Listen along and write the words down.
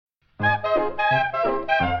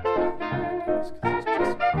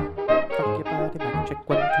your body, mic check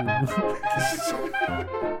 1 2.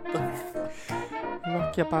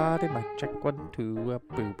 Rock your body, mic check 1 2. Did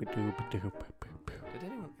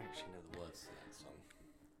anyone actually know the words to that song?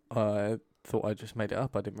 I thought I just made it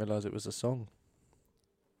up. I didn't realise it was a song.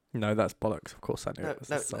 No, that's bollocks. Of course I knew it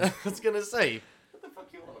was a song. I was going to say, what the fuck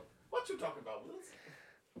you on? What you talking about, Willis?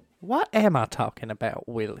 What am I talking about,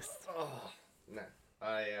 Willis? Oh, no.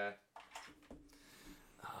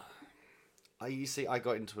 You see, I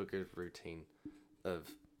got into a good routine of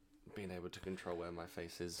being able to control where my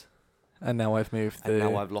face is. And now I've moved And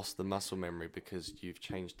now I've lost the muscle memory because you've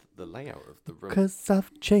changed the layout of the room. Because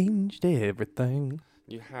I've changed everything.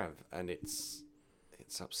 You have, and it's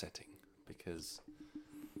upsetting because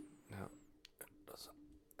now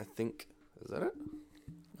I think, is that it?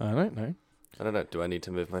 I don't know. I don't know. Do I need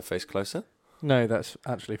to move my face closer? No, that's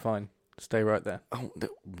actually fine. Stay right there. Oh,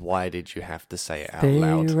 why did you have to say it out Stay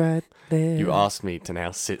loud? right there. You asked me to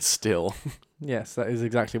now sit still. Yes, that is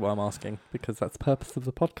exactly what I'm asking, because that's the purpose of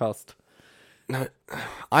the podcast. No,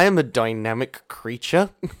 I am a dynamic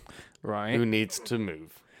creature Right. who needs to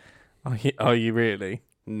move. Are you really?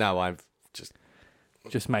 No, I've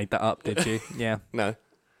Just made that up, did you? Yeah. No,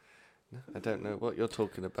 I don't know what you're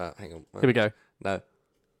talking about. Hang on. Here we go. No.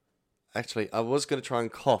 Actually, I was going to try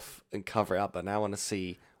and cough and cover it up, but now I want to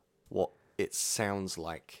see what it sounds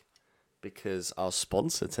like. Because our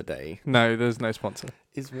sponsor today No, there's no sponsor.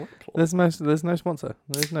 is what? There's no sponsor.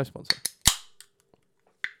 There's no sponsor.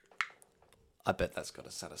 I bet that's got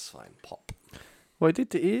a satisfying pop. Well,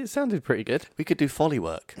 it sounded pretty good. We could do folly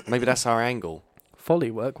work. Maybe that's our angle.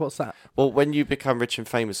 Folly work, what's that? Well, when you become rich and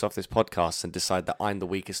famous off this podcast and decide that I'm the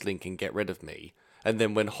weakest link and get rid of me, and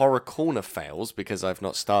then when Horror Corner fails because I've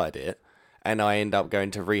not started it, and I end up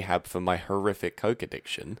going to rehab for my horrific coke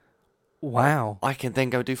addiction, Wow. I can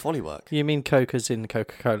then go do folly work. You mean Coke as in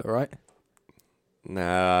Coca-Cola, right?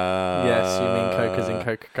 No. Yes, you mean Coke as in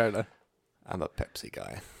Coca-Cola. I'm a Pepsi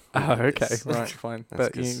guy. Oh, okay. Yes. Right, fine. That's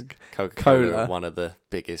But 'cause you... Coca-Cola Cola. are one of the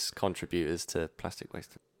biggest contributors to plastic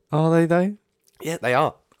waste. Are they, though? Yeah, they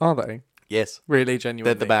are. Are they? Yes. Really,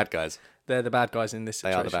 genuinely? They're the bad guys. They're the bad guys in this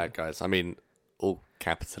They situation. are the bad guys. I mean, all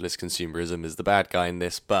capitalist consumerism is the bad guy in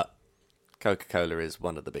this, but Coca-Cola is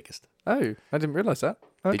one of the biggest. Oh, I didn't realise that.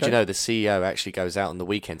 Okay. Did you know the CEO actually goes out on the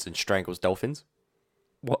weekends and strangles dolphins?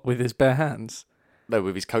 What, with his bare hands? No,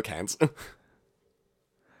 with his Coke hands.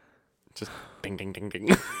 Just ding, ding, ding,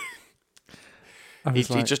 ding. He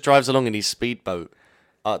just drives along in his speedboat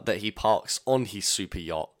that he parks on his super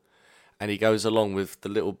yacht. And he goes along with the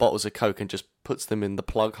little bottles of Coke and just puts them in the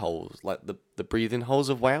plug holes, like the breathing holes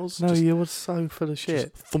of whales. No, just, you're so full of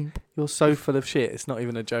shit. thump. You're so full of shit. It's not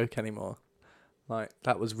even a joke anymore. Like,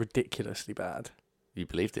 that was ridiculously bad. You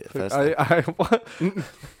believed it at first. What?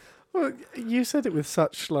 Well, you said it with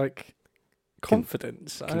such, like,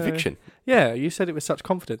 confidence. Conviction. Yeah, you said it with such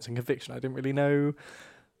confidence and conviction. I didn't really know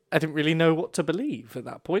what to believe at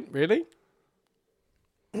that point, really.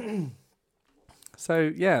 So,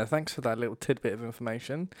 yeah, thanks for that little tidbit of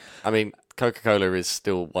information. I mean, Coca-Cola is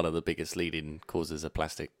still one of the biggest leading causes of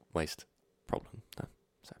plastic waste problem.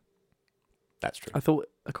 So that's true. I thought,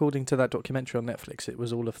 according to that documentary on Netflix, it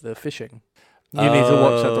was all of the fishing. You need to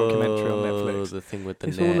watch that documentary on Netflix. The thing with the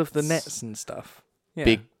it's nets. all of the nets and stuff.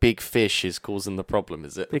 Yeah. Big fish is causing the problem,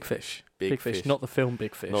 is it? Big Fish. Big Fish. Fish. Not the film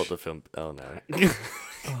Big Fish. Not the film. Oh no.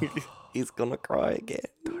 He's gonna cry again.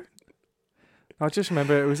 I just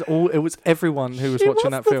remember it was everyone who was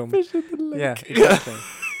watching that film. Yeah, exactly.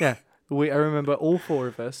 Yeah. I remember all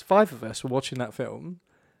 5 of us were watching that film.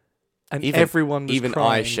 And everyone was even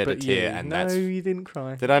crying. I shed a tear, and no, you didn't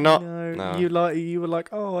cry. Did I not? No. You were like,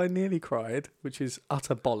 oh, I nearly cried, which is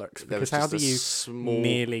utter bollocks. Because how do you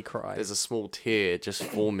nearly cry? There's a small tear just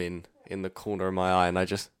forming in the corner of my eye, and I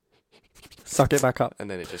just suck it back up,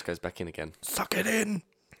 and then it just goes back in again. Suck it in.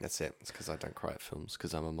 That's it. It's because I don't cry at films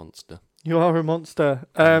because I'm a monster. You are a monster.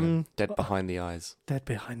 Dead behind the eyes. Dead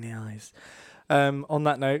behind the eyes. On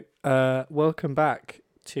that note, welcome back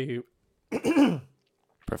to.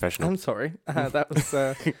 Professional. I'm sorry. That was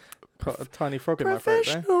got a tiny frog in my throat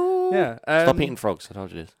there. Yeah. Stop eating frogs. I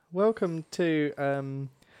told you this. Welcome to.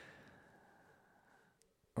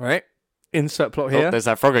 Right. Insert plot here. Oh, there's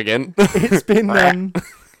that frog again. It's been.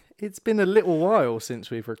 It's been a little while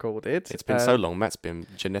since we've recorded. It's been so long. Matt's been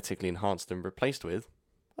genetically enhanced and replaced with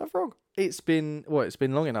a frog. It's been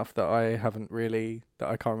long enough that I can't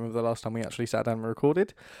remember the last time we actually sat down and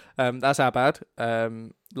recorded. That's our bad.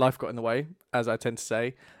 Life got in the way, as I tend to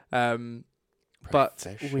say. But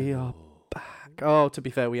we are back. oh, to be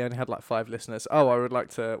fair, we only had like 5 listeners. Oh, I would like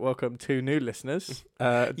to welcome 2 new listeners,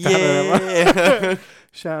 Dan and Emma.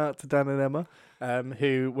 Shout out to Dan and Emma,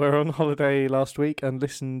 who were on holiday last week and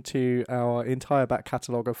listened to our entire back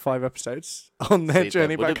catalogue of 5 episodes on their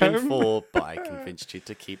journey back home. Would have been 4, but I convinced you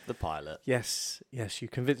to keep the pilot. Yes, you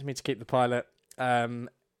convinced me to keep the pilot.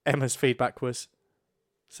 Emma's feedback was,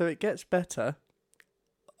 so it gets better,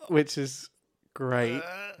 which is great.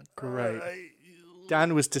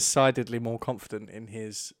 Dan was decidedly more confident in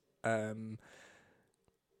his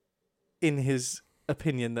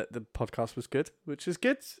opinion that the podcast was good, which is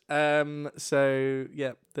good. So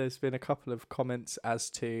yeah, there's been a couple of comments as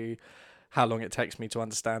to how long it takes me to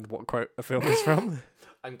understand what quote a film is from.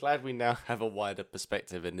 I'm glad we now have a wider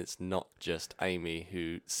perspective, and it's not just Amy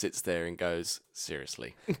who sits there and goes,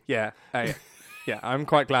 seriously. Yeah, I'm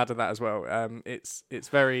quite glad of that as well. It's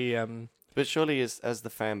very. But surely, as the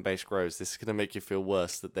fan base grows, this is going to make you feel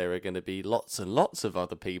worse that there are going to be lots and lots of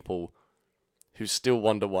other people who still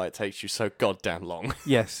wonder why it takes you so goddamn long.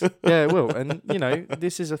 Yes, yeah, it will. And,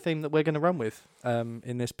 this is a theme that we're going to run with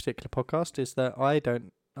in this particular podcast, is that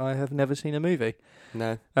I have never seen a movie.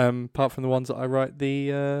 No. Apart from the ones that I write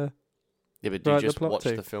the... yeah, but do you just watch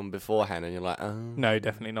the film beforehand and you're like, oh... No,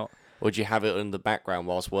 definitely not. Or do you have it in the background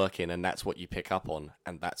whilst working and that's what you pick up on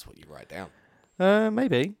and that's what you write down?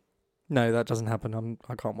 Maybe. No, that doesn't happen.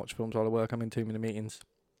 I can't watch films while I work. I'm in too many meetings.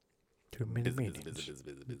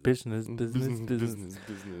 Business.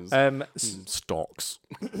 Stocks.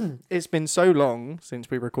 It's been so long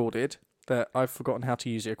since we recorded that I've forgotten how to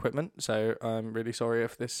use the equipment, so I'm really sorry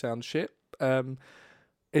if this sounds shit.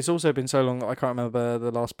 It's also been so long that I can't remember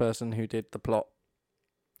the last person who did the plot.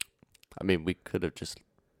 I mean, we could have just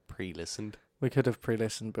pre-listened. We could have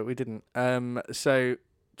pre-listened, but we didn't. So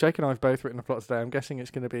Jake and I have both written a plot today. I'm guessing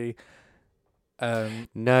it's going to be...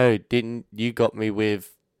 No, didn't you got me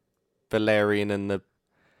with Valerian and the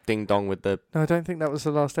ding dong with the... No, I don't think that was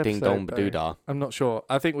the last episode. Ding dong badoodah. I'm not sure.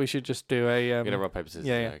 I think we should just do a... You're going to rock, paper, scissors?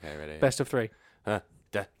 Yeah. Okay, ready? Best of 3. I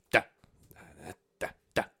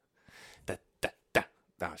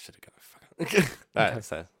should have got a fuck. Right,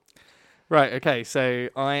 so. Right, okay, so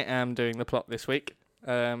I am doing the plot this week,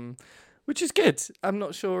 which is good. I'm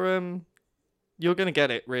not sure you're going to get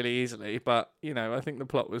it really easily, but, I think the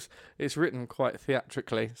plot it's written quite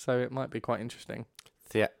theatrically, so it might be quite interesting.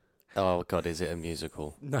 Oh, God, is it a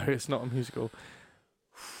musical? No, it's not a musical.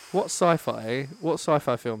 What sci-fi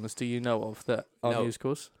films do you know of that are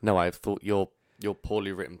musicals? No, I thought your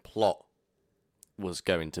poorly written plot was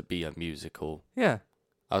going to be a musical. Yeah.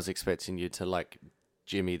 I was expecting you to, like,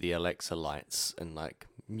 Jimmy the Alexa lights and, like,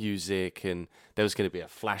 music, and there was going to be a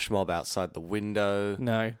flash mob outside the window.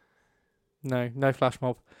 No flash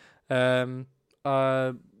mob.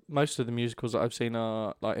 Most of the musicals that I've seen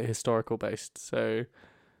are, like, historical based, so...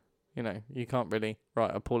 you can't really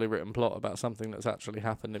write a poorly written plot about something that's actually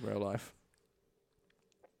happened in real life.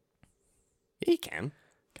 You can.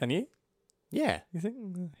 Can you? Yeah. You think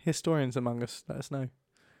historians among us, let us know.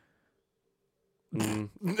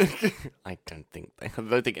 I don't think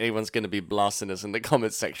anyone's going to be blasting us in the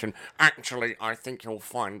comments section. Actually, I think you'll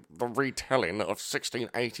find the retelling of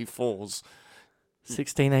 1684's.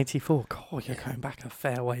 1684? God, you're going back a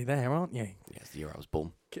fair way there, aren't you? Yes, the year I was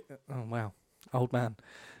born. Oh, wow. Old man.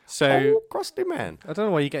 So, crusty man. I don't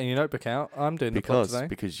know why you're getting your notebook out. I'm doing the plot today.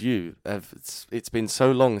 Because you have. It's been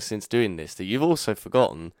so long since doing this that you've also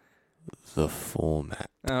forgotten the format.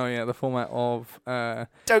 Oh yeah, the format of.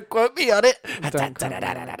 Don't quote me on it. Don't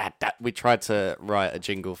quote we tried to write a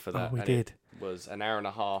jingle for that. Oh, we did. It was an hour and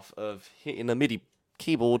a half of hitting a MIDI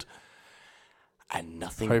keyboard and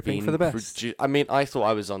nothing. Hoping for the best. I mean, I thought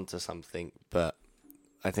I was onto something, but.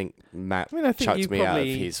 I think Matt chucked me out of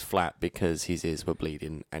his flat because his ears were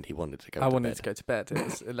bleeding and he wanted to go to bed. I wanted to go to bed.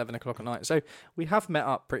 It's 11 o'clock at night. So we have met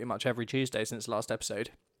up pretty much every Tuesday since the last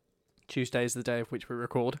episode. Tuesday is the day of which we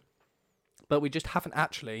record. But we just haven't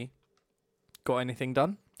actually got anything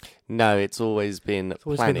done. No, it's always been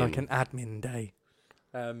been like an admin day.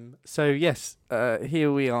 So yes,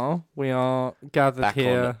 here we are. We are gathered back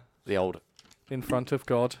here. On the old... In front of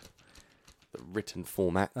God. The written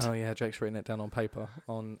format. Oh yeah, Jake's written it down on paper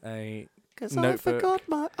on a notebook. 'Cause I forgot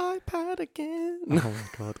my iPad again. Oh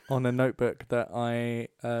my God! On a notebook that I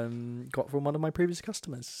got from one of my previous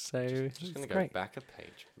customers. So just gonna go back a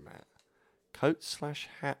page, Matt.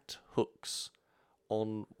 Coat/hat hooks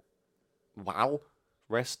on. Wow.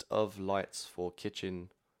 Rest of lights for kitchen.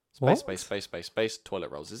 Space.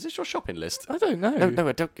 Toilet rolls. Is this your shopping list? I don't know. No,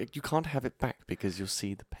 I don't. You can't have it back because you'll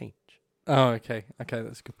see the page. Oh, okay. Okay,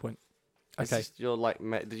 that's a good point. Okay. You're like,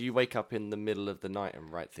 did you wake up in the middle of the night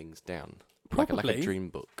and write things down? Probably. Like a dream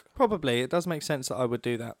book. Probably. It does make sense that I would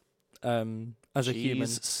do that. as a human.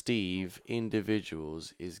 Steve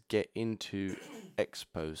individuals is get into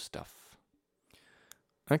expo stuff.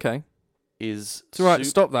 Okay. Is it's right.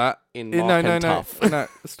 Stop that. In Mark and Tough. No,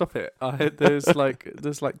 stop it. There's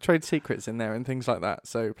like trade secrets in there and things like that.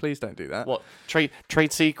 So please don't do that. What trade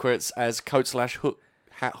secrets as coat/hook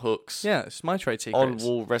hat hooks? Yeah, it's my trade secrets. On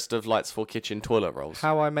wall rest of lights for kitchen toilet rolls.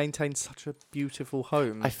 How I maintain such a beautiful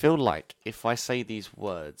home. I feel like if I say these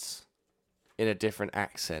words in a different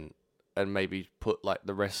accent and maybe put like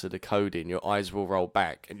the rest of the code in, your eyes will roll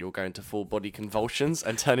back and you'll go into full body convulsions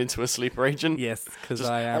and turn into a sleeper agent. Yes, because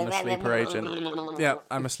I am a sleeper agent. Yeah,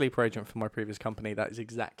 I'm a sleeper agent for my previous company. That is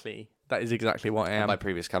exactly what I am. My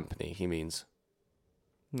previous company, he means.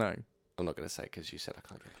 No. I'm not going to say because you said I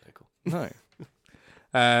can't get political.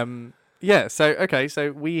 No. Yeah,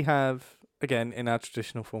 so we have, again, in our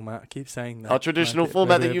traditional format, I keep saying that. Our traditional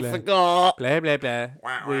format that you forgot. Blah, blah, blah.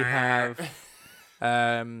 We have...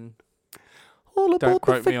 All don't aboard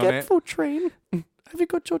quote the me on it. forgetful train. Have you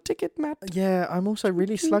got your ticket, Matt? Yeah, I'm also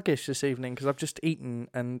really sluggish this evening because I've just eaten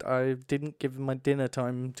and I didn't give my dinner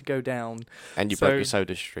time to go down. And you broke your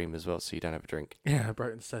soda stream as well, so you don't have a drink. Yeah, I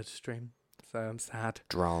broke the soda stream, so I'm sad.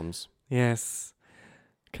 Drums. Yes.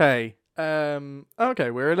 Okay. Okay,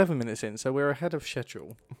 we're 11 minutes in, so we're ahead of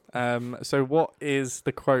schedule. So what is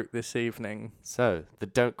the quote this evening? So, the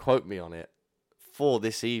don't quote me on it for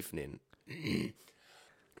this evening.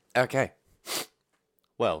 Okay.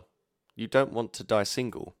 Well, you don't want to die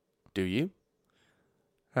single, do you?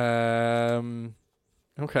 Okay,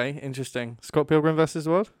 interesting. Scott Pilgrim versus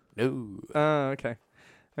the World? No. Okay.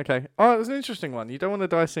 Okay. Oh, it was an interesting one. You don't want to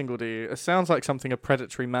die single, do you? It sounds like something a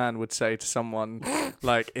predatory man would say to someone,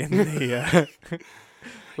 like in the,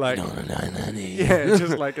 like, yeah,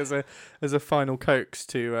 just like as a final coax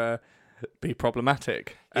to be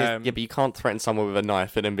problematic. Yeah, but you can't threaten someone with a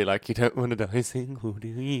knife and then be like, you don't want to die single, do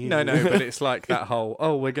you? No, but it's like that whole,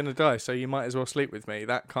 oh, we're going to die, so you might as well sleep with me.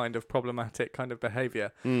 That kind of problematic kind of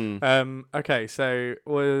behaviour. Okay, so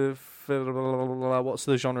what's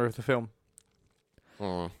the genre of the film?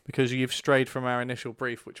 Because you've strayed from our initial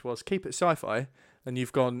brief, which was keep it sci-fi, and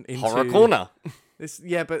you've gone into... Horror corner.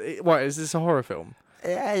 Yeah, but what, is this a horror film?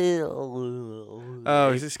 Oh,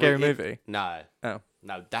 is it a scary movie? No. Oh.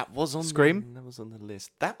 No, that was on Scream? That was on the list.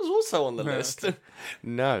 That was also on the list. Okay.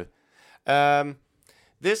 No.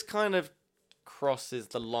 This kind of crosses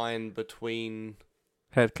the line between...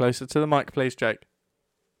 Head closer to the mic, please, Jake.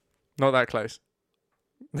 Not that close.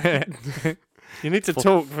 You need to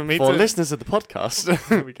talk for me for listeners of the podcast.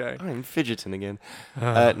 There we go. I'm fidgeting again.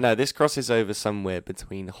 No, this crosses over somewhere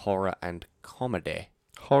between horror and comedy.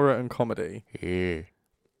 Horror and comedy. Yeah.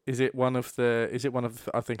 Is it one of the?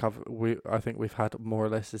 I think we've had more or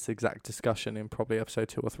less this exact discussion in probably episode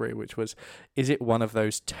 2 or 3, which was, is it one of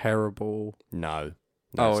those terrible? No,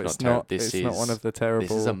 it's not. It's not one of the terrible.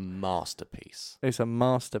 This is a masterpiece. It's a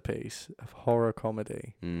masterpiece of horror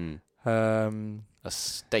comedy. A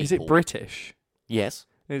staple. Is it British? Yes.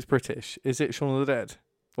 It's British. Is it Shaun of the Dead?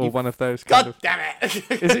 Or one of those God kind of... damn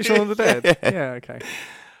it! Is it Shaun of the Dead? Yeah, okay.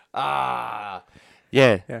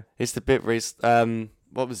 Yeah. It's the bit where it's,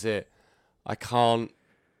 what was it? I can't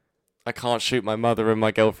shoot my mother and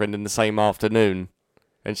my girlfriend in the same afternoon.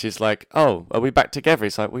 And she's like, oh, are we back together?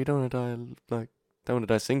 It's like, we don't want to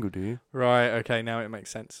die single, do you? Right, okay, now it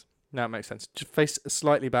makes sense. Just face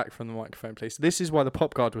slightly back from the microphone, please. This is why the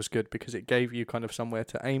pop guard was good, because it gave you kind of somewhere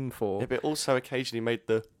to aim for. Yeah, but it also occasionally made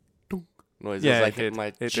the noises. Yeah, I hit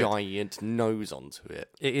my giant nose onto it.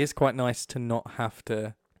 It is quite nice to not have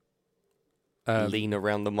to lean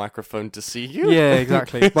around the microphone to see you. Yeah,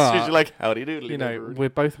 exactly. But you're like, how do you do? You know, we're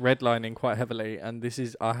both redlining quite heavily, and this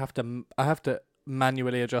is I have to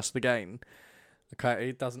manually adjust the gain. Okay,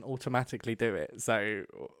 it doesn't automatically do it, so.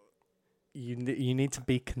 You need to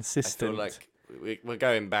be consistent. I feel like we're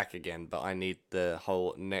going back again, but I need the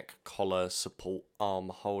whole neck collar support arm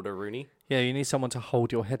holder, Rooney. Yeah, you need someone to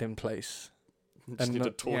hold your head in place. Just need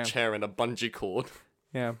a tall chair and a bungee cord.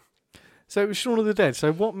 Yeah. So it was Shaun of the Dead.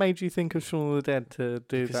 So what made you think of Shaun of the Dead to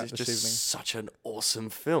do that this evening? It's just such an awesome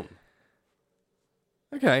film.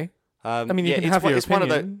 Okay. I mean, you can have your opinion. One of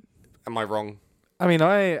the... Am I wrong? I mean,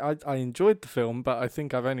 I enjoyed the film, but I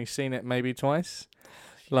think I've only seen it maybe twice.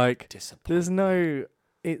 Like, there's no...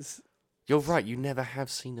 It's... You're right, you never have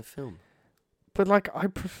seen a film. But, like, I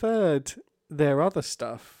preferred their other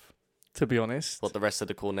stuff, to be honest. What, the rest of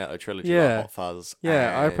the Cornetto trilogy, like Hot Fuzz?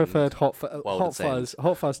 Yeah, I preferred Hot Fuzz.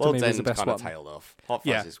 Hot Fuzz to me was the best one. World's End kind of tailed off. Hot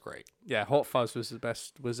Fuzz is great. Yeah, Hot Fuzz was the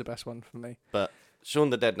best one for me. But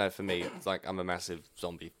Shaun the Dead, no, for me, it's like, I'm a massive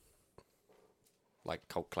zombie, like,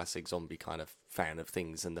 cult classic zombie kind of fan of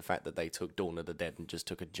things, and the fact that they took Dawn of the Dead and just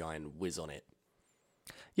took a giant whiz on it.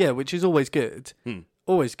 Yeah, which is always good. Hmm.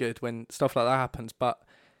 Always good when stuff like that happens. But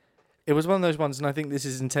it was one of those ones, and I think this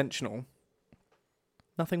is intentional.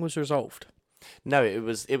 Nothing was resolved. No, it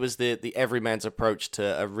was the everyman's approach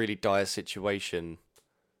to a really dire situation,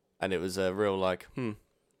 and it was a real like,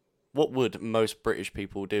 what would most British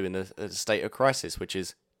people do in a state of crisis, which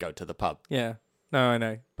is go to the pub. Yeah. No, I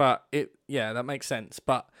know. But that makes sense.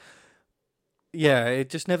 But yeah, it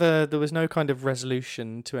just never, there was no kind of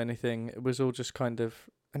resolution to anything. It was all just kind of,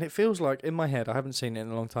 and it feels like, in my head, I haven't seen it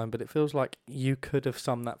in a long time, but it feels like you could have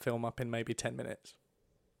summed that film up in maybe 10 minutes.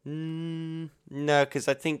 No, because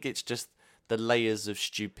I think it's just the layers of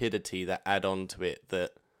stupidity that add on to it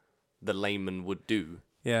that the layman would do.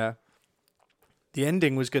 Yeah. The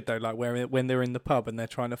ending was good though, like when they're in the pub and they're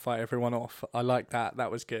trying to fight everyone off. I like that.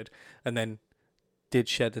 That was good. And then did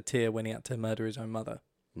shed a tear when he had to murder his own mother.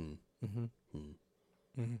 Mm. Mm-hmm. Mm.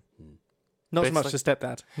 Mm-hmm. Mm. Not But so much it's the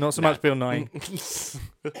stepdad. Not so much Bill Nye.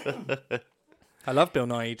 Like... I love Bill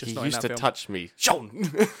Nye. Just he not used in to that film. touch me. Sean!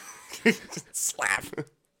 Slap!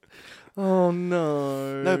 Oh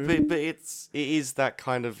no. No, but it is that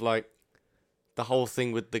kind of like the whole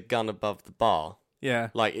thing with the gun above the bar. Yeah.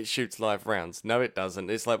 Like it shoots live rounds. No, it doesn't.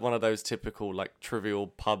 It's like one of those typical like trivial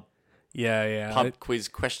pub quiz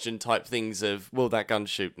question type things of will that gun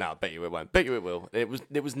shoot? No, I bet you it won't. Bet you it will. It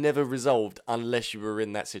was never resolved unless you were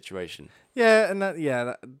in that situation. Yeah, and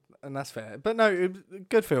that's fair. But no, it was a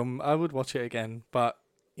good film. I would watch it again. But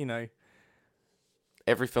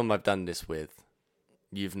every film I've done this with,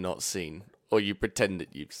 you've not seen, or you pretend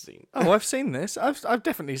that you've seen. Oh, I've seen this. I've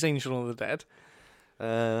definitely seen Shaun of the Dead.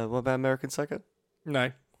 What about American Psycho?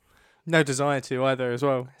 No desire to either as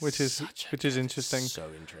well, which is interesting. So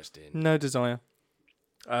interesting. No desire.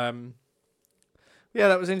 Yeah,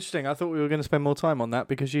 that was interesting. I thought we were going to spend more time on that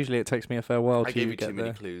because usually it takes me a fair while to I gave you get too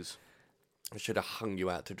many clues. I should have hung you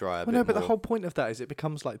out to dry a bit no, but more. the whole point of that is it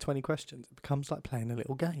becomes like 20 questions. It becomes like playing a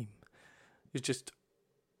little game. It's just,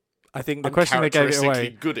 I think the question that gave it away.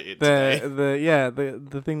 Good at it today.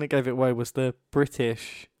 The thing that gave it away was the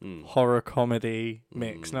British horror comedy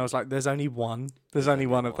mix, and I was like, "There's only one. There's only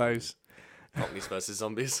one of those." Cockneys versus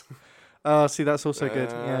zombies. Oh, see, that's also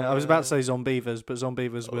good. Yeah, I was about to say Zombievers, but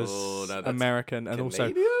Zombievers was American and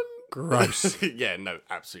Canadian? also gross. Yeah, no,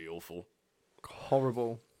 absolutely awful.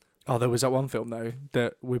 Horrible. Oh, there was that one film though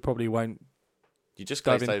that we probably won't. You just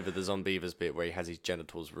glazed over the Zombievers bit where he has his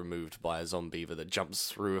genitals removed by a Zombiever that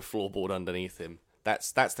jumps through a floorboard underneath him.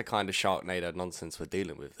 That's the kind of Sharknado nonsense we're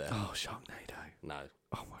dealing with there. Oh, Sharknado. No.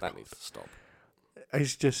 Oh my God. That needs to stop.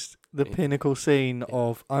 It's just the pinnacle scene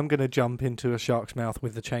of I'm going to jump into a shark's mouth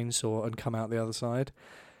with the chainsaw and come out the other side,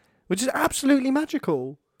 which is absolutely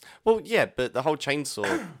magical. Well, yeah, but the whole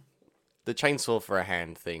chainsaw, the chainsaw for a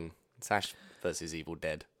hand thing, it's Ash versus Evil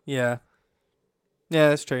Dead. Yeah. Yeah,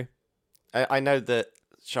 that's true. I know that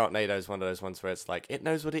Sharknado is one of those ones where it's like, it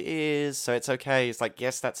knows what it is, so it's okay. It's like,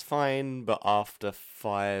 yes, that's fine, but after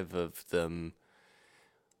 5 of them,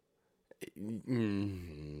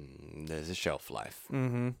 there's a shelf life.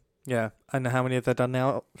 Mm-hmm. Yeah. And how many have they done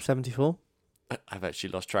now? 74? I've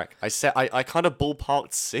actually lost track. I kind of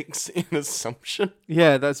ballparked 6 in assumption.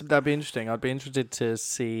 Yeah, that'd be interesting. I'd be interested to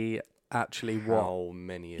see actually how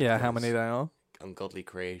many. How many there are. Ungodly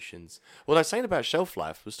creations. What I was saying about shelf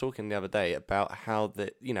life was talking the other day about how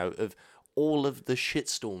of all of the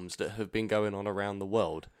shitstorms that have been going on around the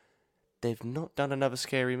world, they've not done another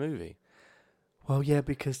scary movie. Well, yeah,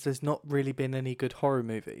 because there's not really been any good horror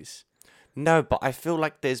movies. No, but I feel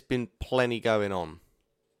like there's been plenty going on.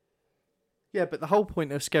 Yeah, but the whole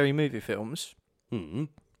point of scary movie films... We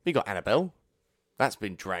got Annabelle. That's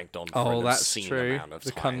been dragged on for an obscene amount of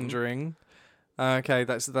time. The Conjuring. Okay,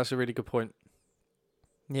 that's a really good point.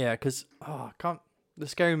 Yeah, because the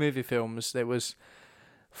scary movie films, there was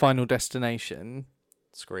Final Destination...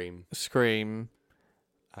 Scream.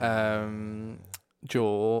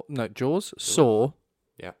 Jaws? Saw.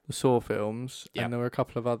 Yeah. The Saw films. Yeah. And there were a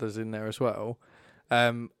couple of others in there as well.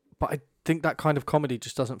 But I think that kind of comedy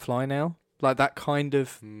just doesn't fly now. Like that kind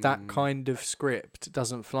of script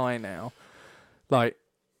doesn't fly now. Like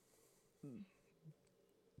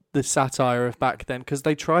the satire of back then, because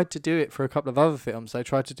they tried to do it for a couple of other films. They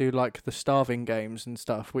tried to do like the Starving Games and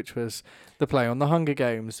stuff, which was the play on the Hunger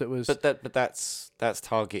Games. That was, but that's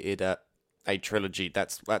targeted at a trilogy.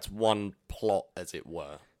 That's one plot, as it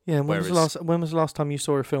were. Yeah. And when was the last time you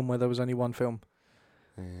saw a film where there was only one film?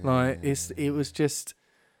 Like it was just.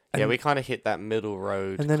 Yeah, we kind of hit that middle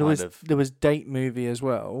road. And then there was Date Movie as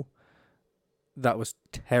well. That was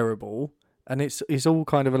terrible. and it's all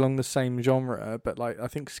kind of along the same genre, but like I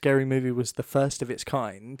think Scary Movie was the first of its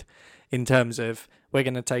kind in terms of we're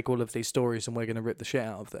going to take all of these stories and we're going to rip the shit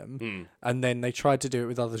out of them. And then they tried to do it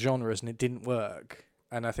with other genres and it didn't work.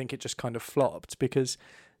 And I think it just kind of flopped because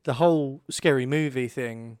the whole Scary Movie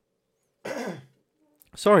thing...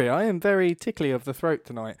 Sorry, I am very tickly of the throat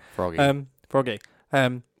tonight. Froggy.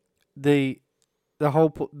 The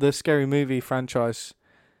Scary Movie franchise,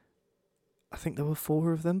 I think there were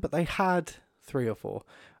 4 of them, but they had 3 or 4.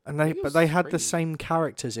 And they had the same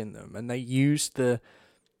characters in them, and they used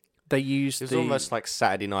it was almost like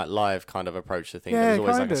Saturday Night Live kind of approach to things. Yeah, it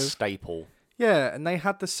was always like a staple. Yeah, and they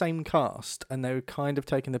had the same cast, and they were kind of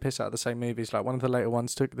taking the piss out of the same movies. Like one of the later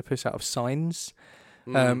ones took the piss out of Signs,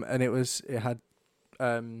 and it had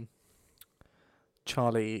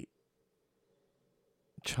Charlie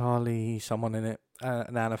someone in it,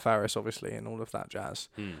 and Anna Faris obviously, and all of that jazz.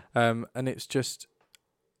 And it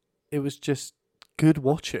was just good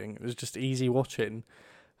watching. It was just easy watching.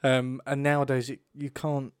 And nowadays you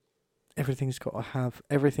can't. Everything has got to have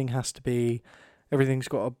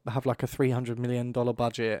like a $300 million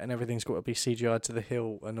budget, and everything's got to be CGI to the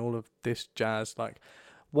hill, and all of this jazz. Like,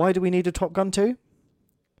 why do we need a Top Gun 2?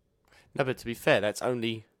 No, but to be fair, that's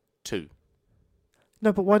only 2.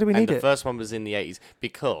 No, but why do we need it? And the first one was in the 80s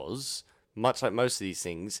because, much like most of these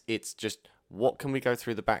things, it's just what can we go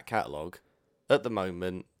through the back catalogue at the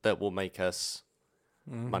moment that will make us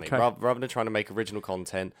money, rather than trying to make original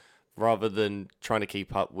content. Rather than trying to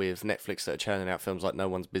keep up with Netflix that are churning out films like no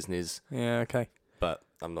one's business. Yeah, okay. But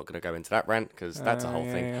I'm not going to go into that rant because that's a whole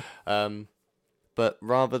thing. Yeah. But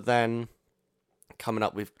rather than coming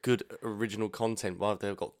up with good original content while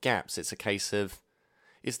they've got gaps, it's a case of...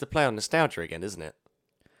 It's the play on nostalgia again, isn't it?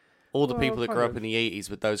 All the people that grew up in the 80s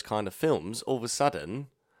with those kind of films, all of a sudden...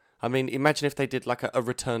 I mean, imagine if they did like a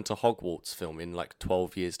Return to Hogwarts film in like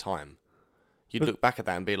 12 years' time. You'd look back at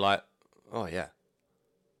that and be like, oh yeah.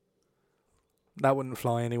 That wouldn't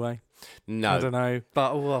fly anyway. No. I don't know.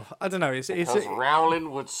 But I don't know. It's Rowling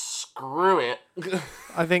would screw it.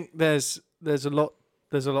 I think there's a lot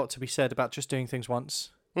to be said about just doing things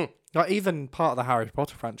once. Like even part of the Harry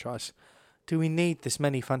Potter franchise. Do we need this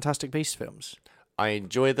many Fantastic Beasts films? I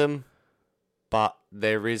enjoy them, but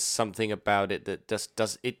there is something about it that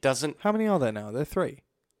it doesn't. How many are there now? There are 3.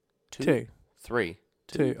 2. 3.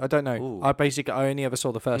 2. I don't know. Ooh. I only ever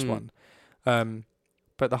saw the first one.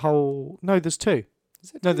 But there's 2.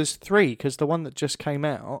 No, there's 3 because the one that just came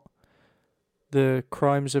out, The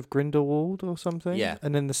Crimes of Grindelwald or something. Yeah.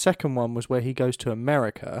 And then the second one was where he goes to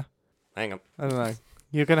America. Hang on. I don't know.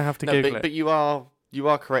 You're going to have to Google it. But you are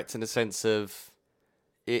correct in the sense of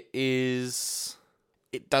it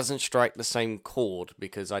doesn't strike the same chord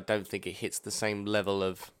because I don't think it hits the same level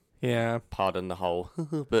of, pardon the whole,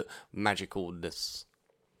 but magicalness.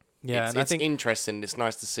 Yeah, it's interesting. It's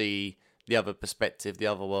nice to see the other perspective, the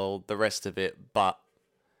other world, the rest of it, but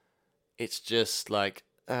it's just like,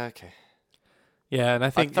 okay. Yeah, and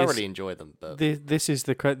I think I thoroughly enjoy them. But this is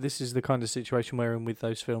the kind of situation we're in with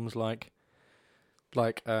those films like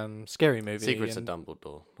Scary Movie, Secrets of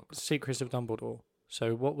Dumbledore. Secrets of Dumbledore.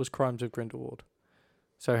 So what was Crimes of Grindelwald?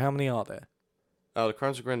 So how many are there? Oh, the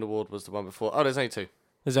Crimes of Grindelwald was the one before. Oh, there's only 2.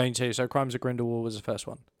 There's only 2. So Crimes of Grindelwald was the first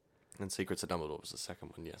one. And Secrets of Dumbledore was the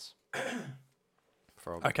second one, yes.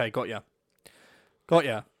 Okay, got ya.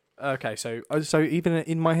 Okay, so even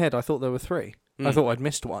in my head, I thought there were 3. I thought I'd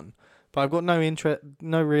missed one, but I've got no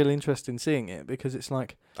real interest in seeing it because it's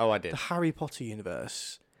like, I did. The Harry Potter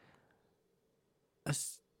universe. I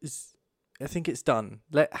think it's done.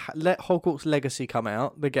 Let Hogwarts Legacy come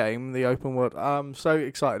out, the game, the open world. I'm so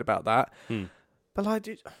excited about that. But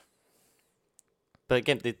But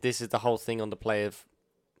again, this is the whole thing on the play of,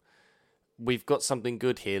 we've got something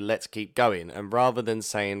good here, let's keep going. And rather than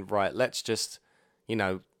saying, right, let's just,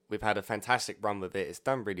 we've had a fantastic run with it, it's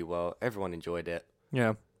done really well, everyone enjoyed it.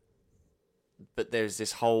 Yeah. But there's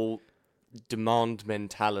this whole demand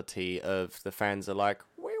mentality of the fans are like,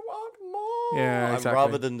 we want more. Yeah, exactly. And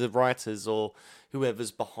rather than the writers or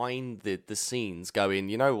whoever's behind the scenes going,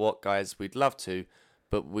 you know what, guys, we'd love to,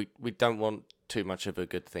 but we don't want too much of a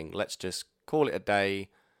good thing. Let's just call it a day.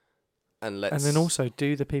 And then also,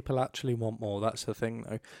 do the people actually want more? That's the thing,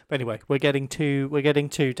 though. But anyway, we're getting too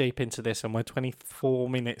deep into this, and we're 24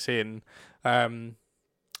 minutes in.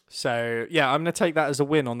 So yeah, I'm gonna take that as a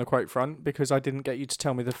win on the quote front because I didn't get you to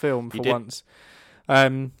tell me the film for once.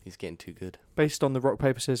 He's getting too good. Based on the rock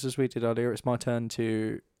paper scissors we did earlier, it's my turn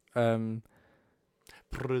to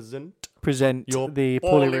present your the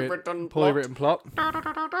poorly written plot.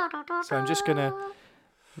 So I'm just gonna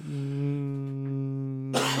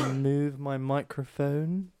move my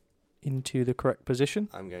microphone into the correct position.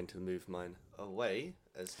 I'm going to move mine away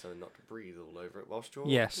as so not to breathe all over it whilst you're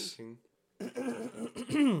Yes.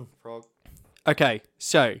 talking. Frog. Okay,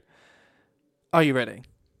 so are you ready?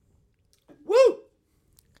 Woo!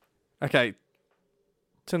 Okay,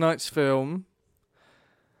 tonight's film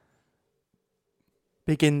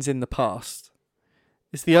begins in the past.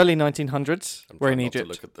 It's the early 1900s. We're in Egypt. To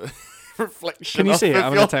look at the reflection. Can you see it?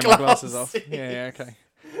 I'm going to take my glasses glasses. off. Yeah, okay.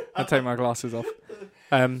 I'll take my glasses off.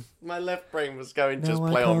 My left brain was going to No,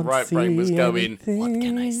 play I on, can't right brain was see going, anything. what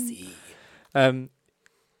can I see?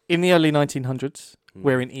 In the early 1900s,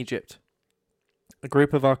 we're in Egypt. A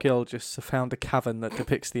group of archaeologists have found a cavern that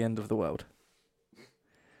depicts the end of the world.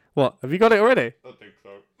 What? Have you got it already? I think so.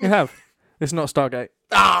 You have. It's not Stargate.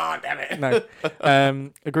 Ah, damn it. No.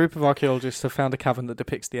 A group of archaeologists have found a cavern that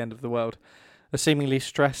depicts the end of the world. A seemingly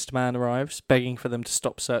stressed man arrives, begging for them to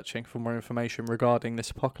stop searching for more information regarding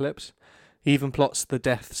this apocalypse. He even plots the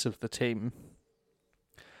deaths of the team.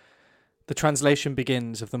 The translation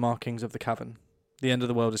begins of the markings of the cavern. The end of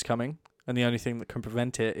the world is coming, and the only thing that can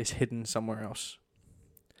prevent it is hidden somewhere else.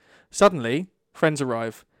 Suddenly, friends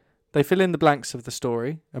arrive. They fill in the blanks of the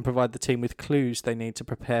story and provide the team with clues they need to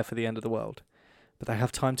prepare for the end of the world. But they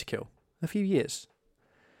have time to kill. A few years.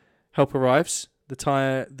 Help arrives. The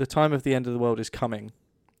time of the end of the world is coming.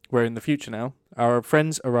 We're in the future now. Our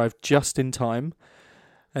friends arrive just in time,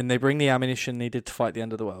 and they bring the ammunition needed to fight the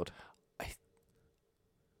end of the world.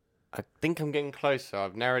 I think I'm getting closer.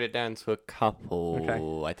 I've narrowed it down to a couple.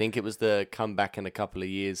 Okay. I think it was the come back in a couple of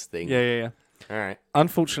years thing. Yeah. All right.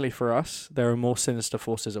 Unfortunately for us, there are more sinister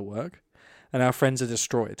forces at work, and our friends are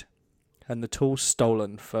destroyed, and the tools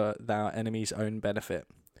stolen for our enemy's own benefit.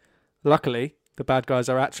 Luckily, the bad guys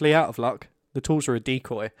are actually out of luck. The tools are a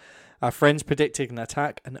decoy. Our friends predicted an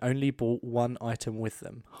attack and only brought one item with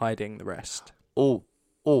them, hiding the rest. Oh.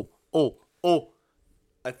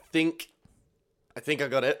 I think I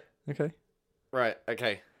got it. Okay. Right,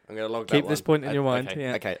 okay. I'm going to log that Keep one. this point in your mind. Okay,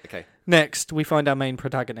 Yeah. okay. Next, we find our main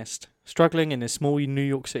protagonist. Struggling in his small New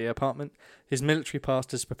York City apartment, his military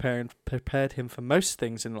past has prepared him for most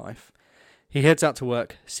things in life. He heads out to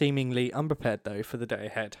work, seemingly unprepared though for the day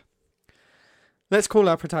ahead. Let's call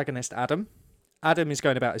our protagonist Adam. Adam is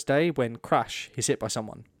going about his day when, crash, he's hit by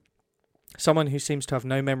someone. Someone who seems to have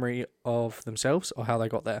no memory of themselves or how they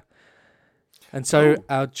got there. And so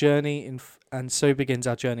begins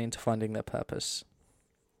our journey into finding their purpose.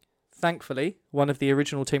 Thankfully, one of the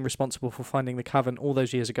original team responsible for finding the cavern all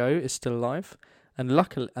those years ago is still alive and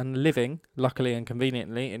living, luckily and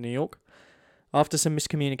conveniently, in New York. After some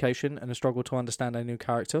miscommunication and a struggle to understand a new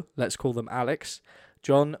character, let's call them Alex,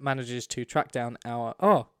 John manages to track down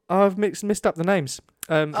I've missed up the names.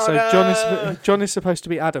 John is supposed to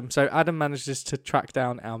be Adam. So Adam manages to track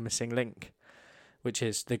down our missing link, which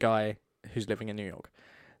is the guy who's living in New York.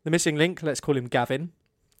 The missing link, let's call him Gavin,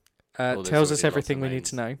 tells us everything we need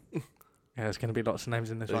to know. Yeah, there's going to be lots of names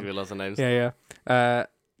in this one. There's going to be lots of names. Yeah.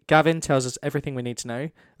 Gavin tells us everything we need to know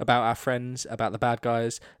about our friends, about the bad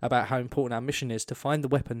guys, about how important our mission is to find the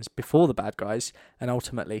weapons before the bad guys and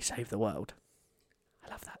ultimately save the world. I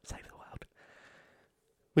love that, save the world.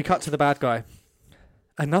 We cut to the bad guy.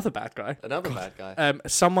 Another bad guy. Bad guy.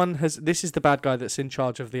 This is the bad guy that's in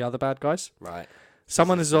charge of the other bad guys. Right.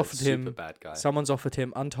 Someone's offered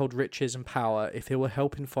him untold riches and power if he will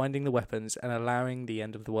help in finding the weapons and allowing the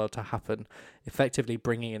end of the world to happen, effectively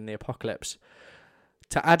bringing in the apocalypse.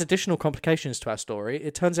 To add additional complications to our story,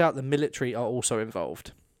 it turns out the military are also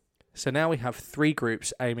involved. So now we have three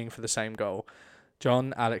groups aiming for the same goal.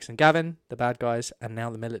 John, Alex and Gavin, the bad guys, and now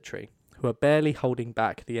the military, who are barely holding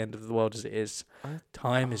back the end of the world as it is.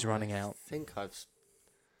 Time is running out.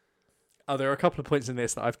 There are a couple of points in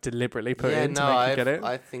this that I've deliberately put in to make you get it.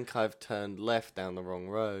 I think I've turned left down the wrong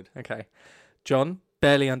road. Okay. John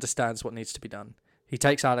barely understands what needs to be done. He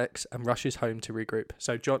takes Alex and rushes home to regroup.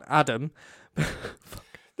 So Adam...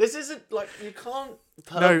 This isn't like you can't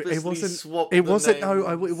purposely swap. It wasn't. No,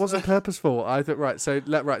 it wasn't purposeful.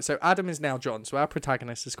 So Adam is now John. So our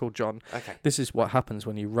protagonist is called John. Okay. This is what happens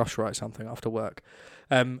when you rush write something after work.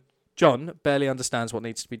 John barely understands what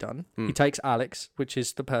needs to be done. He takes Alex, which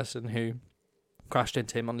is the person who crashed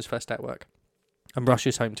into him on his first day at work, and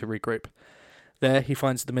rushes home to regroup. There, he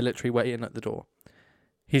finds the military waiting at the door.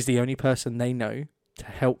 He's the only person they know to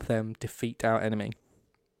help them defeat our enemy.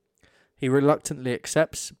 He reluctantly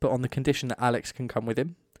accepts, but on the condition that Alex can come with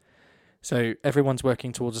him. So everyone's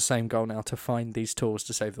working towards the same goal now, to find these tools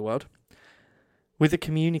to save the world. With the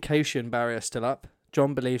communication barrier still up,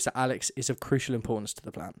 John believes that Alex is of crucial importance to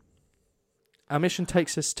the plan. Our mission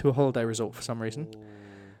takes us to a holiday resort for some reason.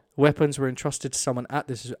 Weapons were entrusted to someone at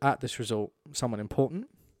this resort, someone important.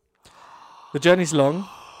 The journey's long.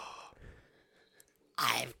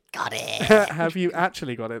 Got it. Have you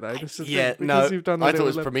actually got it though? This is Yeah, thing, no. you've done I thought it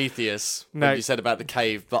was Prometheus when you said about the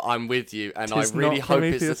cave, but I'm with you, and I really hope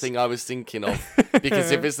it's the thing I was thinking of.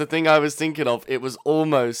 Because if it's the thing I was thinking of, it was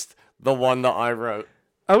almost the one that I wrote.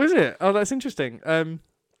 Oh, is it? Oh, that's interesting.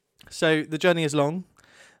 So the journey is long,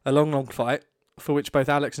 a long fight, for which both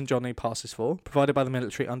Alex and Johnny passes for, provided by the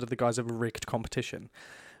military under the guise of a rigged competition.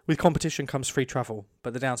 With competition comes free travel,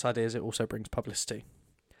 but the downside is it also brings publicity.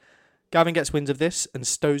 Gavin gets wind of this and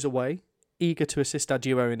stows away, eager to assist our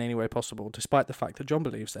duo in any way possible, despite the fact that John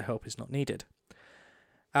believes their help is not needed.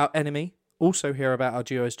 Our enemy also hear about our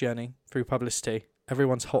duo's journey through publicity.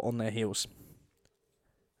 Everyone's hot on their heels.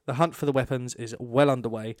 The hunt for the weapons is well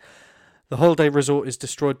underway. The holiday resort is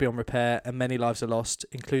destroyed beyond repair and many lives are lost,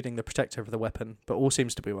 including the protector of the weapon, but all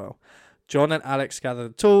seems to be well. John and Alex gather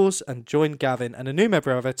the tools and join Gavin and a new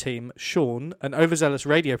member of our team, Sean, an overzealous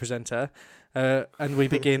radio presenter, and we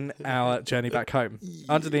begin our journey back home,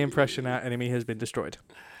 under the impression our enemy has been destroyed.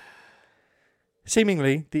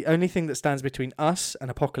 Seemingly, the only thing that stands between us and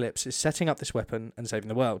apocalypse is setting up this weapon and saving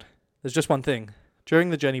the world. There's just one thing.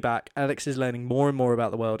 During the journey back, Alex is learning more and more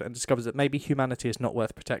about the world and discovers that maybe humanity is not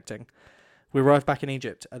worth protecting. We arrive back in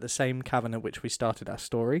Egypt at the same cavern at which we started our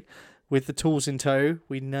story. With the tools in tow,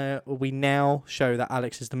 we now show that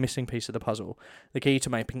Alex is the missing piece of the puzzle, the key to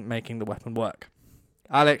making the weapon work.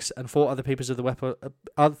 Alex and four other pieces of the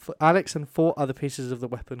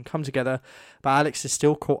weapon come together, but Alex is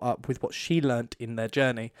still caught up with what she learnt in their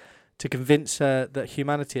journey. To convince her that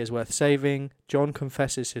humanity is worth saving, John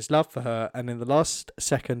confesses his love for her, and in the last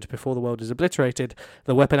second before the world is obliterated,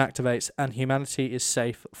 the weapon activates and humanity is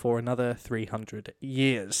safe for another 300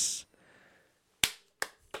 years.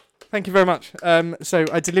 Thank you very much. So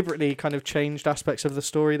I deliberately kind of changed aspects of the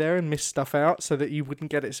story there and missed stuff out so that you wouldn't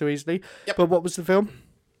get it so easily. Yep. But what was the film?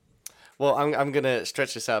 Well, I'm going to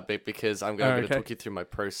stretch this out a bit because I'm going to talk you through my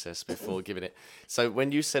process before giving it. So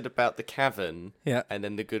when you said about the cavern and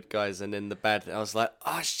then the good guys and then the bad, I was like,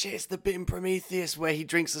 oh shit, it's the bit in Prometheus where he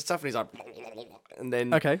drinks the stuff and he's like, and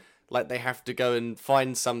then like they have to go and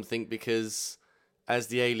find something because as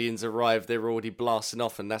the aliens arrive, they're already blasting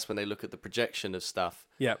off and that's when they look at the projection of stuff.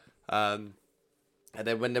 Yeah. And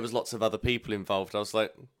then when there was lots of other people involved, I was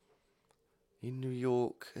like, in New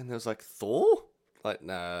York, and there was like Thor? Like,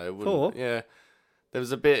 no, it wouldn't. Thor? Yeah. There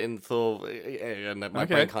was a bit in Thor, and my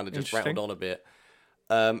brain kind of just rattled on a bit.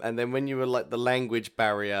 And then when you were like the language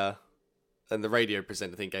barrier and the radio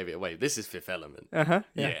presenter thing gave it away, this is Fifth Element. Yeah,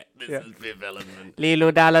 this is Fifth Element.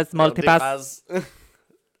 Lilo Dallas Multipass.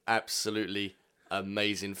 Absolutely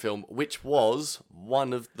amazing film, which was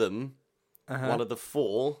one of them, one of the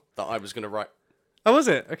four that I was going to write. Oh, was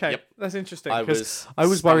it? Okay, that's interesting. Because I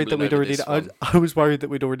was worried that we'd already. I was worried that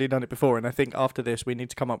we'd already done it before, and I think after this we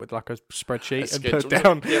need to come up with like a spreadsheet and put it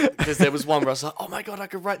down. Because there was one where I was like, "Oh my god, I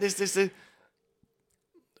could write this."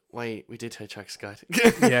 Wait, we did Hitchhiker's Guide.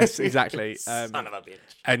 Yes, exactly. Son of a bitch.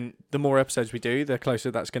 And the more episodes we do, the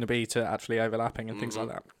closer that's going to be to actually overlapping and things like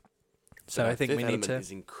that. So I think we need to.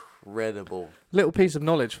 Is incredible. Little piece of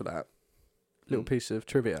knowledge for that. Little piece of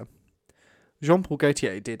trivia. Jean-Paul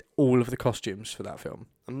Gaultier did all of the costumes for that film.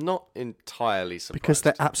 I'm not entirely surprised. Because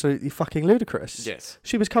they're absolutely fucking ludicrous. Yes.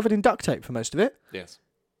 She was covered in duct tape for most of it. Yes.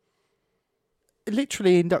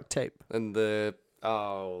 Literally in duct tape. And who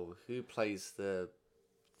plays the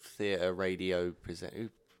theatre radio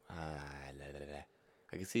presenter? I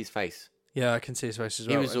can see his face. Yeah, I can see his face as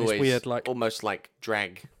well. He was always weird, like almost like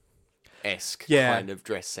drag-esque kind of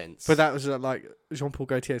dress sense. But that was like Jean-Paul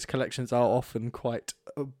Gaultier's collections are often quite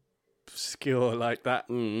obscure like that.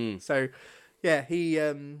 Mm-hmm. So, yeah, he...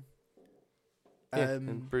 and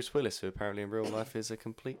Bruce Willis, who apparently in real life is a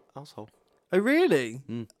complete asshole. Oh, really?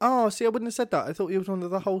 Mm. Oh, see, I wouldn't have said that. I thought he was one of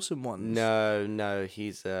the wholesome ones. No,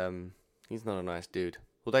 he's not a nice dude.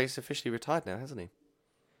 Although he's officially retired now, hasn't he?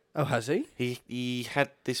 Oh, has he? He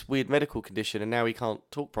had this weird medical condition and now he can't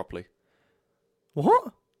talk properly.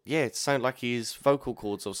 What? Yeah, it sounds like his vocal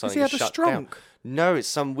cords or something has he had shut a stroke? Down. No, it's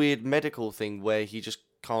some weird medical thing where he just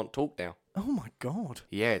can't talk now. Oh my god.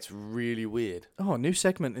 Yeah, it's really weird. Oh, a new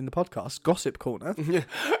segment in the podcast, Gossip Corner.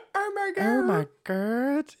 Oh my god. Oh my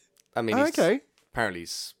god. I mean, apparently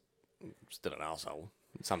he's still an arsehole.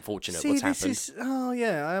 It's unfortunate what's happened.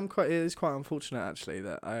 It is quite unfortunate actually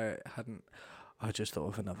that I just thought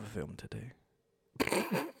of another film to do.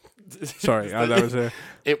 Sorry, that was a...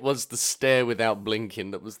 It was the stare without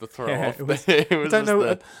blinking that was the throw off. I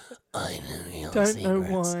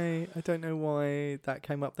don't know why that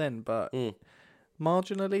came up then, but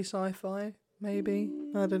marginally sci-fi, maybe.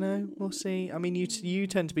 I don't know. We'll see. I mean, you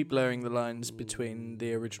tend to be blurring the lines between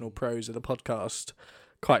the original prose of the podcast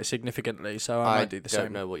quite significantly, so I might do the same. I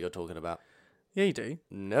don't know what you're talking about. Yeah, you do.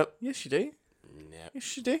 Nope. Yes, you do. Nope.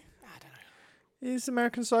 Yes, you do. I don't know. Is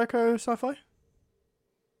American Psycho sci-fi?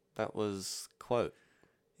 That was quote.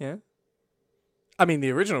 Yeah. I mean,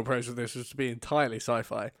 the original premise of this was to be entirely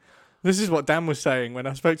sci-fi. This is what Dan was saying when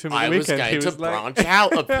I spoke to him at the weekend. I was going to branch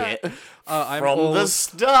out a bit from the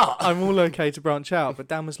start. I'm all okay to branch out, but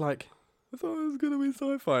Dan was like, I thought it was going to be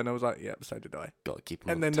sci-fi. And I was like, yep, so did I. Got to keep him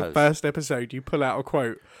And on then toes. the first episode, you pull out a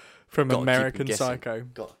quote from American Psycho.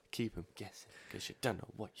 Got to keep him guessing, because you don't know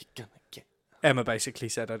what you're going to get. Emma basically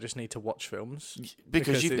said, I just need to watch films.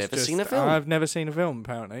 Because you've never seen a film. I've never seen a film,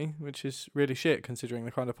 apparently, which is really shit, considering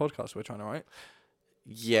the kind of podcast we're trying to write.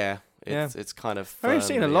 Yeah, it's kind of. I've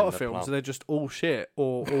seen a lot of films. They're just all shit,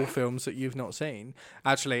 or all films that you've not seen.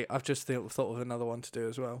 Actually, I've just thought of another one to do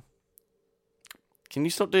as well. Can you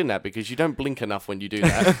stop doing that? Because you don't blink enough when you do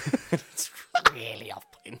that. It's really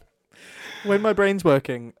off-putting. When my brain's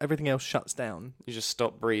working, everything else shuts down. You just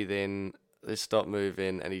stop breathing, they stop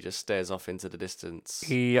moving, and he just stares off into the distance.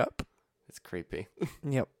 Yep. It's creepy.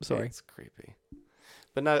 Yep, sorry. It's creepy.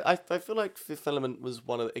 But no, I feel like Fifth Element was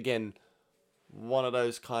one of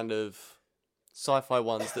those kind of sci-fi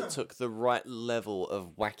ones that took the right level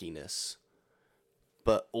of wackiness,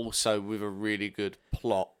 but also with a really good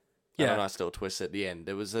plot and a nice little twist at the end.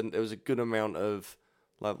 There was a good amount of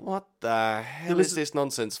like, what the hell is this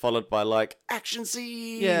nonsense, followed by like action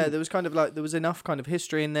scene. Yeah, there was enough kind of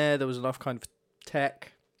history in there. There was enough kind of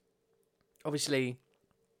tech. Obviously,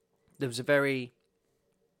 there was a very,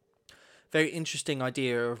 very interesting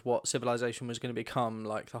idea of what civilization was going to become,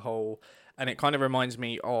 like the whole. And it kind of reminds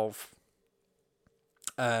me of,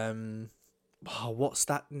 what's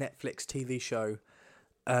that Netflix TV show,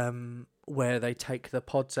 where they take the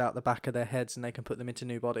pods out the back of their heads and they can put them into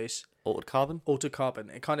new bodies. Altered Carbon. Altered Carbon.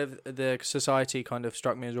 It kind of the society kind of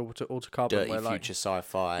struck me as Altered Carbon. Dirty where, future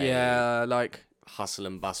sci-fi. Yeah, like hustle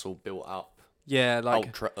and bustle built up. Yeah, like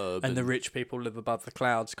ultra urban, and the rich people live above the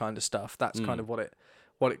clouds, kind of stuff. That's kind of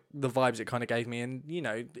the vibes it kind of gave me. And, you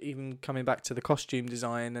know, even coming back to the costume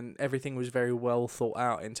design, and everything was very well thought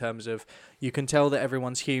out in terms of, you can tell that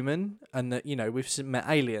everyone's human and that, you know, we've met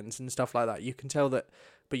aliens and stuff like that. You can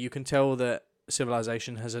tell that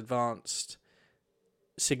civilization has advanced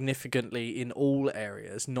significantly in all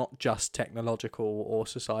areas, not just technological or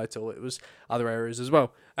societal. It was other areas as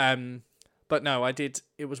well. But no,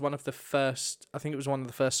 it was one of the first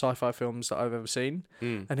sci-fi films that I've ever seen.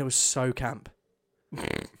 And it was so camp.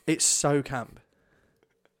 It's so camp.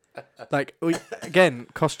 Like, again,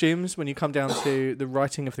 costumes, when you come down to the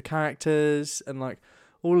writing of the characters and like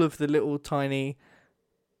all of the little tiny,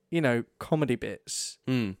 you know, comedy bits,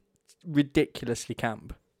 ridiculously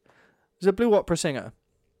camp. There's a blue opera singer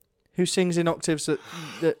who sings in octaves that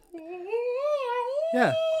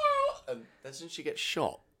yeah. And doesn't she get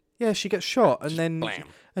shot? Yeah, she gets shot, and just then blam.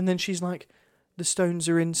 And then she's like, "The stones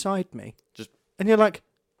are inside me." Just and you're like,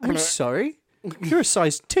 "I'm sorry, you're a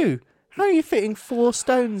size 2. How are you fitting 4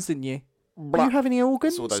 stones in you? Do you have any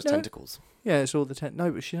organs?" It's all those tentacles. Yeah, it's all the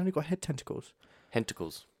no, but she only got head tentacles.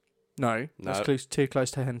 Hentacles. No, that's too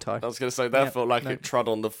close to hentai. I was going to say that felt like it trod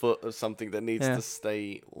on the foot of something that needs to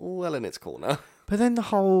stay well in its corner. But then the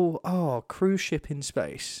whole cruise ship in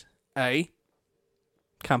space.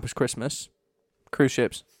 Campus Christmas, cruise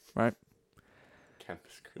ships. Right.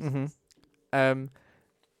 Campus Christmas. And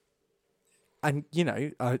you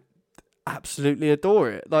know, I absolutely adore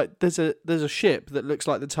it. Like, there's a ship that looks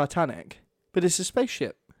like the Titanic, but it's a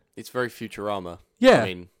spaceship. It's very Futurama. Yeah, I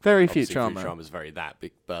mean, very Futurama. Futurama's very that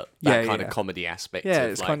big, but that kind of comedy aspect. Yeah,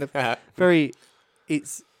 it's like, kind of very.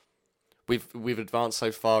 It's we've advanced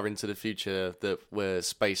so far into the future that we're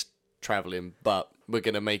space traveling, but we're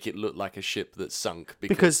gonna make it look like a ship that's sunk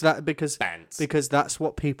because that's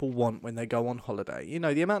what people want when they go on holiday. You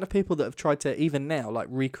know, the amount of people that have tried to even now like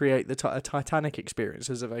recreate the Titanic experience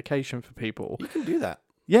as a vacation for people. You can do that.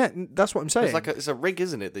 Yeah, that's what I'm saying. It's a rig,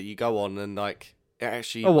 isn't it, that you go on and like it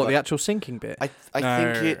actually. Oh, what, the actual sinking bit? I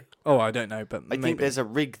think it. Oh, I don't know, but I think there's a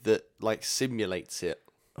rig that like simulates it.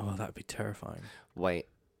 Oh, that'd be terrifying. Wait,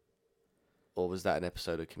 or was that an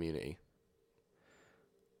episode of Community?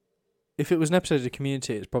 If it was an episode of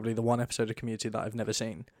Community, it's probably the one episode of Community that I've never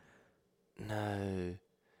seen. No.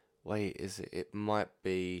 Wait, is it? It might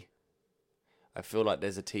be. I feel like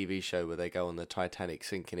there's a TV show where they go on the Titanic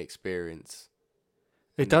sinking experience.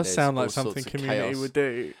 It does sound like something Community would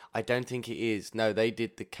do. I don't think it is. No, they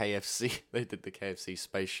did the KFC. They did the KFC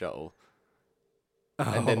space shuttle.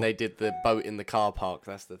 Oh. And then they did the boat in the car park.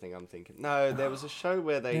 That's the thing I'm thinking. No, there was a show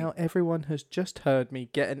where they... Now everyone has just heard me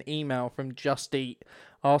get an email from Just Eat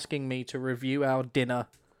asking me to review our dinner.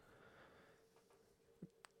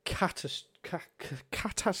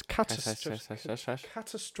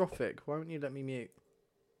 catastrophic. Why won't you let me mute?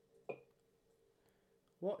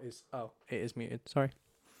 What is... Oh, it is muted. Sorry.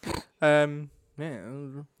 Yeah,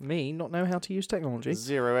 me not know how to use technology.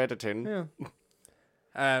 Zero editing.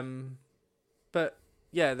 Yeah. But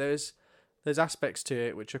yeah, there's aspects to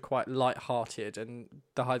it which are quite light-hearted, and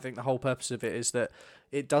I think the whole purpose of it is that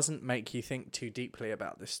it doesn't make you think too deeply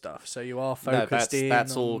about this stuff. So you are focused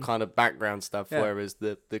that's all kind of background stuff, Yeah. whereas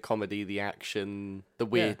the comedy, the action, the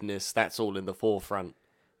weirdness, that's all in the forefront.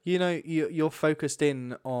 You know, you're focused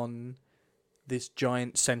in on this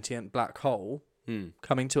giant sentient black hole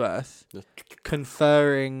coming to Earth,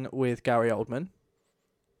 conferring with Gary Oldman.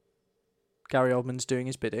 Gary Oldman's doing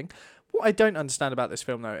his bidding. What I don't understand about this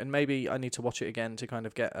film, though, and maybe I need to watch it again to kind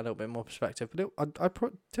of get a little bit more perspective, but I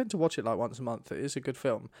tend to watch it like once a month. It is a good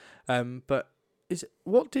film. But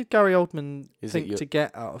what did Gary Oldman think to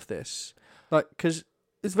get out of this? Like, because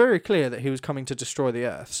it's very clear that he was coming to destroy the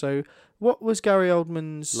Earth. So what was Gary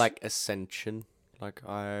Oldman's... Like ascension. Like,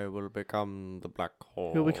 I will become the black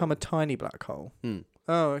hole. He'll become a tiny black hole.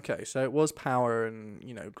 Oh, okay. So it was power and,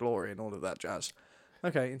 glory and all of that jazz.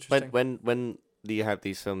 Okay, interesting. But when you have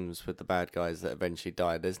these films with the bad guys that eventually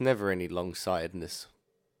die, there's never any long-sightedness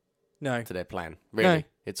to their plan. Really. No.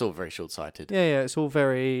 It's all very short-sighted. Yeah, it's all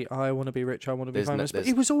very, I want to be rich, I want to be famous. But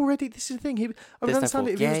he was already, this is the thing, I would understand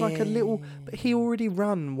it if he was like a little, but he already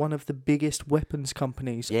run one of the biggest weapons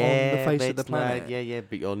companies on the face of the planet.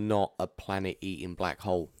 But you're not a planet-eating black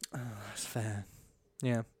hole. Oh, that's fair.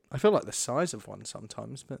 Yeah. I feel like the size of one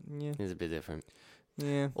sometimes, but yeah. It's a bit different.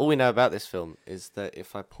 Yeah. All we know about this film is that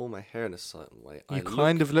if I pull my hair in a certain way, you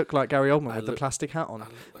kind of look like Gary Oldman with the plastic hat on.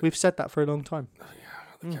 We've said that for a long time. Oh yeah,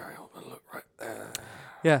 the Gary Oldman look right there.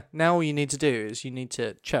 Yeah. Now all you need to do is you need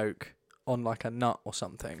to choke on like a nut or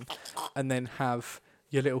something, and then have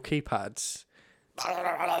your little keypads,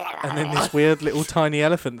 and then this weird little tiny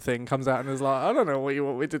elephant thing comes out and is like, I don't know what you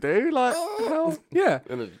want me to do. Like, hell, yeah.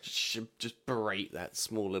 And just berate that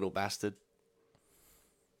small little bastard.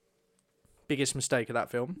 Biggest mistake of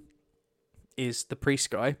that film is the priest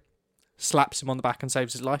guy slaps him on the back and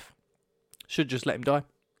saves his life. Should just let him die.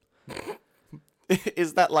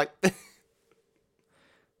 Is that like...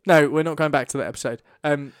 No, we're not going back to that episode.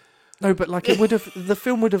 No, but like the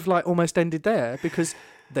film would have like almost ended there because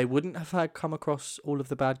they wouldn't have had come across all of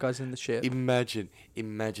the bad guys in the ship. Imagine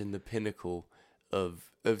the pinnacle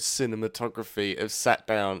of cinematography, of sat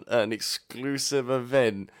down at an exclusive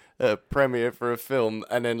event, a premiere for a film,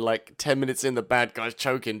 and then like 10 minutes in, the bad guy's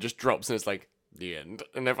choking, just drops, and it's like the end,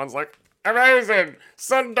 and everyone's like, amazing!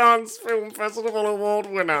 Sundance Film Festival Award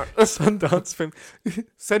winner. Sundance film.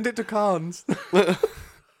 Send it to Cannes.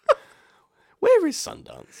 Where is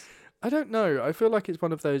Sundance? I don't know. I feel like it's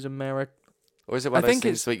one of those Or is it one of those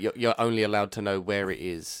things where you're only allowed to know where it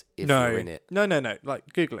is if you're in it? No.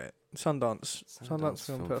 Like, Google it. Sundance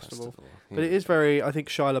Film Festival. Yeah. But it is very... I think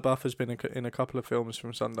Shia LaBeouf has been in a couple of films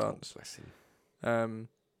from Sundance. Oh, bless him.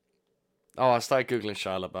 I started Googling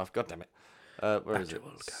Shia LaBeouf. God damn it. Where is it?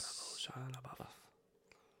 Shia LaBeouf.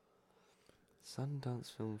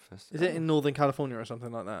 Sundance Film Festival. Is it in Northern California or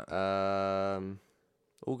something like that?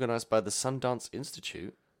 Organised by the Sundance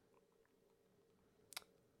Institute.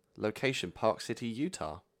 Location, Park City,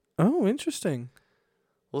 Utah. Oh, interesting.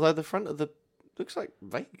 Although the front of the... looks like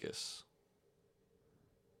Vegas.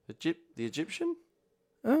 The Egyptian?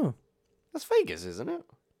 Oh. That's Vegas, isn't it?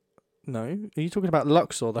 No. Are you talking about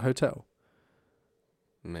Luxor, the hotel?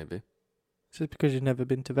 Maybe. Is this because you've never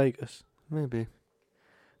been to Vegas? Maybe.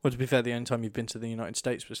 Well, to be fair, the only time you've been to the United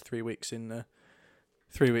States was 3 weeks in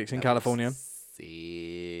California.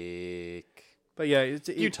 Sick. But yeah,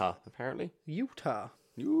 Utah, apparently. Utah.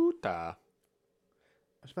 I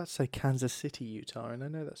was about to say Kansas City, Utah, and I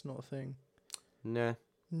know that's not a thing. No.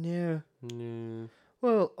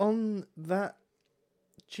 Well, on that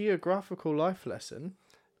geographical life lesson,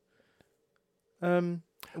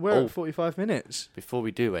 we're at 45 minutes. Before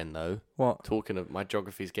we do end, though, what? Talking of my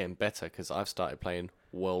geography's getting better because I've started playing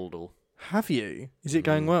Wordle. Have you? Is it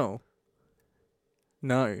going well?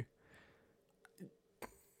 No.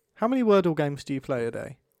 How many Wordle games do you play a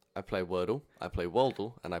day? I play Wordle, I play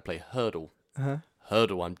Wordle, and I play Hurdle. Uh-huh.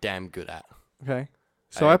 Hurdle I'm damn good at. Okay.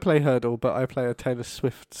 So I play Hurdle, but I play a Taylor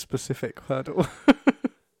Swift specific Hurdle.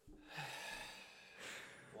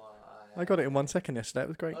 I got it in 1 second yesterday. It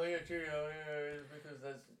was great. Oh yeah, true. Because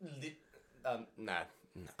there's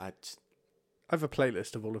I have a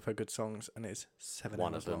playlist of all of her good songs, and it's 7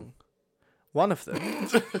 one hours of them. long. One of them?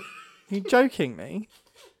 You joking me?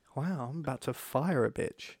 Wow, I'm about to fire a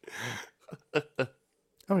bitch.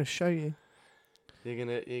 I'm gonna show you. You're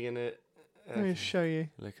gonna. Let me show you.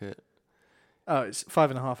 Look at. Oh, it's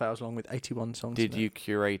 5.5 hours long with 81 songs. Did you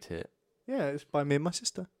curate it? Yeah, it's by me and my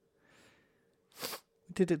sister.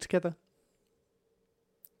 We did it together.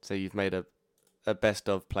 So you've made a best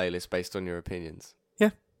of playlist based on your opinions.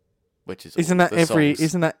 Yeah. Which is isn't that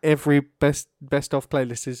every best of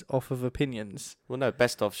playlist is off of opinions? Well, no,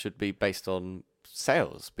 best of should be based on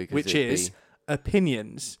sales which is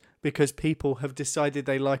opinions, because people have decided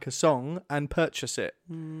they like a song and purchase it.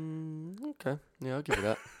 Okay, yeah, I'll give it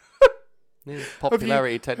that. Yeah,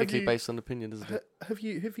 popularity technically based on opinion, isn't it? Have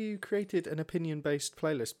you created an opinion based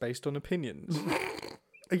playlist based on opinions?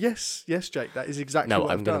 Yes, Jake, that is exactly what I've done.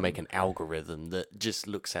 No, I'm going to make an algorithm that just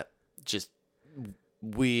looks at just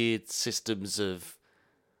weird systems of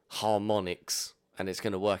harmonics, and it's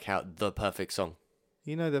going to work out the perfect song.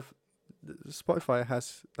 You know, the Spotify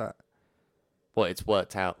has that. Well, it's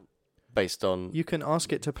worked out based on... You can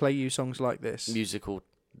ask it to play you songs like this. Musical,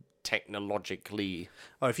 technologically...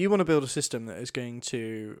 Oh, if you want to build a system that is going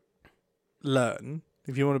to learn,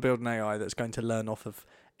 if you want to build an AI that's going to learn off of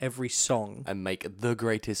every song... And make the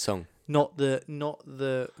greatest song. Not the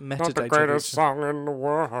metadata. Not the greatest song in the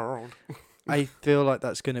world. I feel like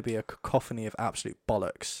that's going to be a cacophony of absolute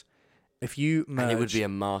bollocks. If you merge... And it would be a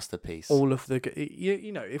masterpiece. All of the...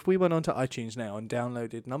 You know, if we went onto iTunes now and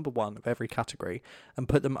downloaded number one of every category and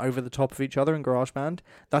put them over the top of each other in GarageBand,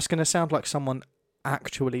 that's going to sound like someone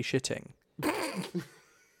actually shitting.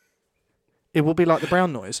 It will be like the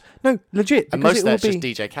brown noise. No, legit. And most of that's just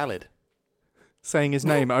DJ Khaled. Saying his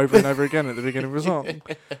name over and over again at the beginning of a song.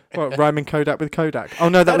 What, rhyming Kodak with Kodak? Oh,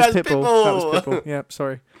 no, that was Pitbull. That was Pitbull. Yeah,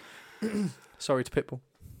 sorry. Sorry to Pitbull.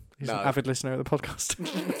 He's an avid listener of the podcast.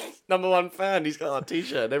 Number one fan. He's got our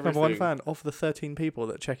t-shirt and everything. Number one fan. Of the 13 people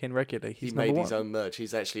that check in regularly, he's number one. He made his own merch.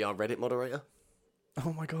 He's actually our Reddit moderator.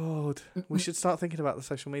 Oh, my God. We should start thinking about the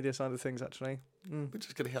social media side of things, actually. We're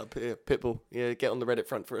just going to help Pitbull. Yeah, get on the Reddit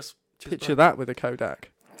front for us. Picture that with a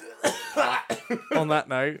Kodak. On that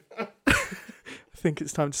note... I think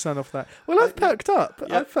it's time to sign off that. Well, I've perked up.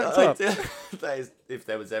 Yeah, I've perked up. That is, if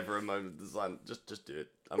there was ever a moment of design, just do it.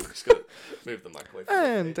 I'm just going to move the mic away from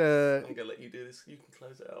and I'm going to let you do this. You can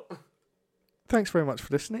close it out. Thanks very much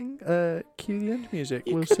for listening. Cue the end music.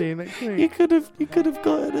 We'll see you next week. You could have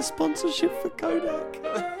gotten a sponsorship for Kodak.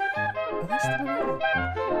 Are they still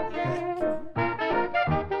around?